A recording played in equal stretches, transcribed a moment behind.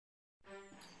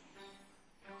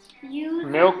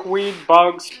Milkweed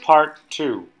bugs part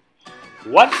 2.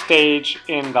 What stage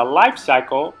in the life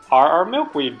cycle are our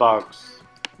milkweed bugs?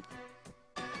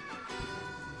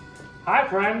 Hi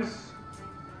friends,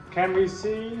 can we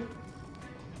see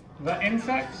the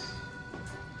insects?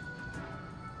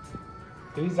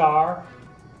 These are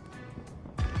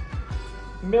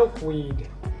milkweed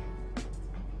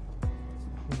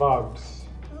bugs.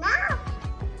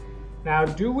 Now,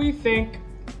 do we think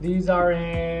these are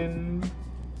in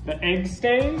the egg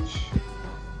stage,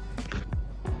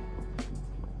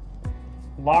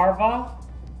 larva,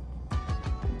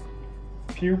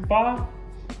 pupa,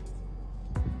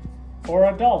 or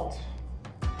adult?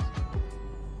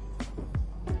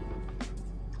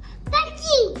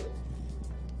 Bucky!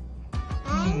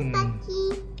 Hi,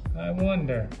 Bucky. I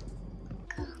wonder.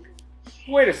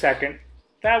 Wait a second.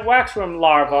 That waxworm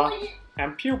larva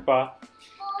and pupa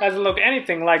doesn't look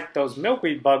anything like those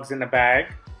milkweed bugs in the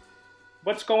bag.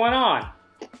 What's going on?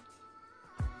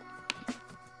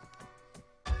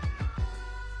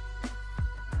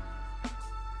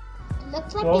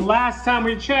 Looks like Well, last time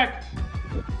we checked,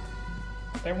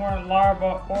 they weren't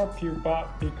larva or pupa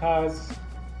because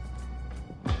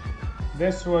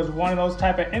this was one of those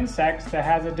type of insects that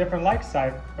has a different life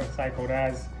cycle. It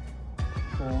has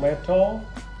little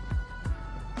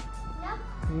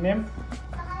nymph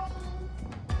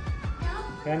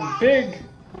and big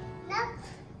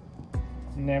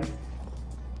nymph,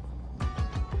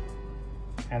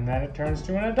 and then it turns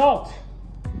to an adult.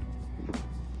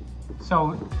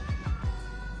 So,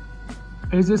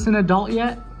 is this an adult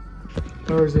yet?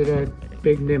 Or is it a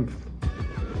big nymph?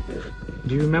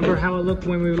 Do you remember how it looked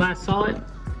when we last saw it?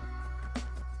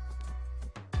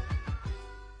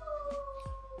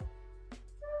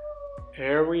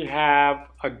 Here we have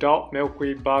adult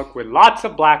milkweed bug with lots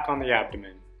of black on the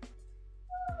abdomen.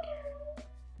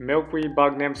 Milkweed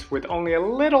bug nymphs with only a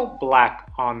little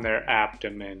black on their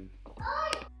abdomen.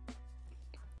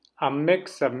 A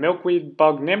mix of milkweed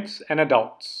bug nymphs and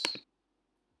adults.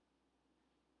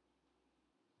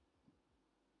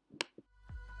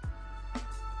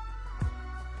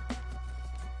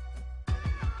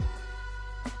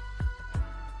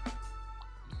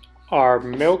 Are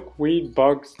milkweed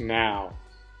bugs now?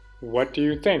 What do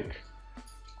you think?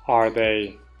 Are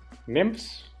they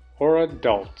nymphs or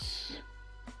adults?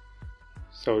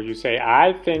 So you say,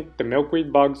 I think the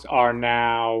milkweed bugs are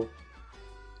now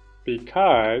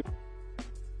because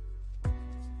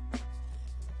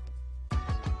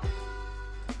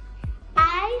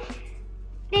I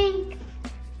think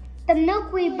the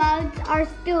milkweed bugs are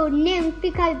still nymphs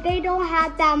because they don't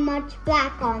have that much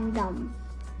black on them.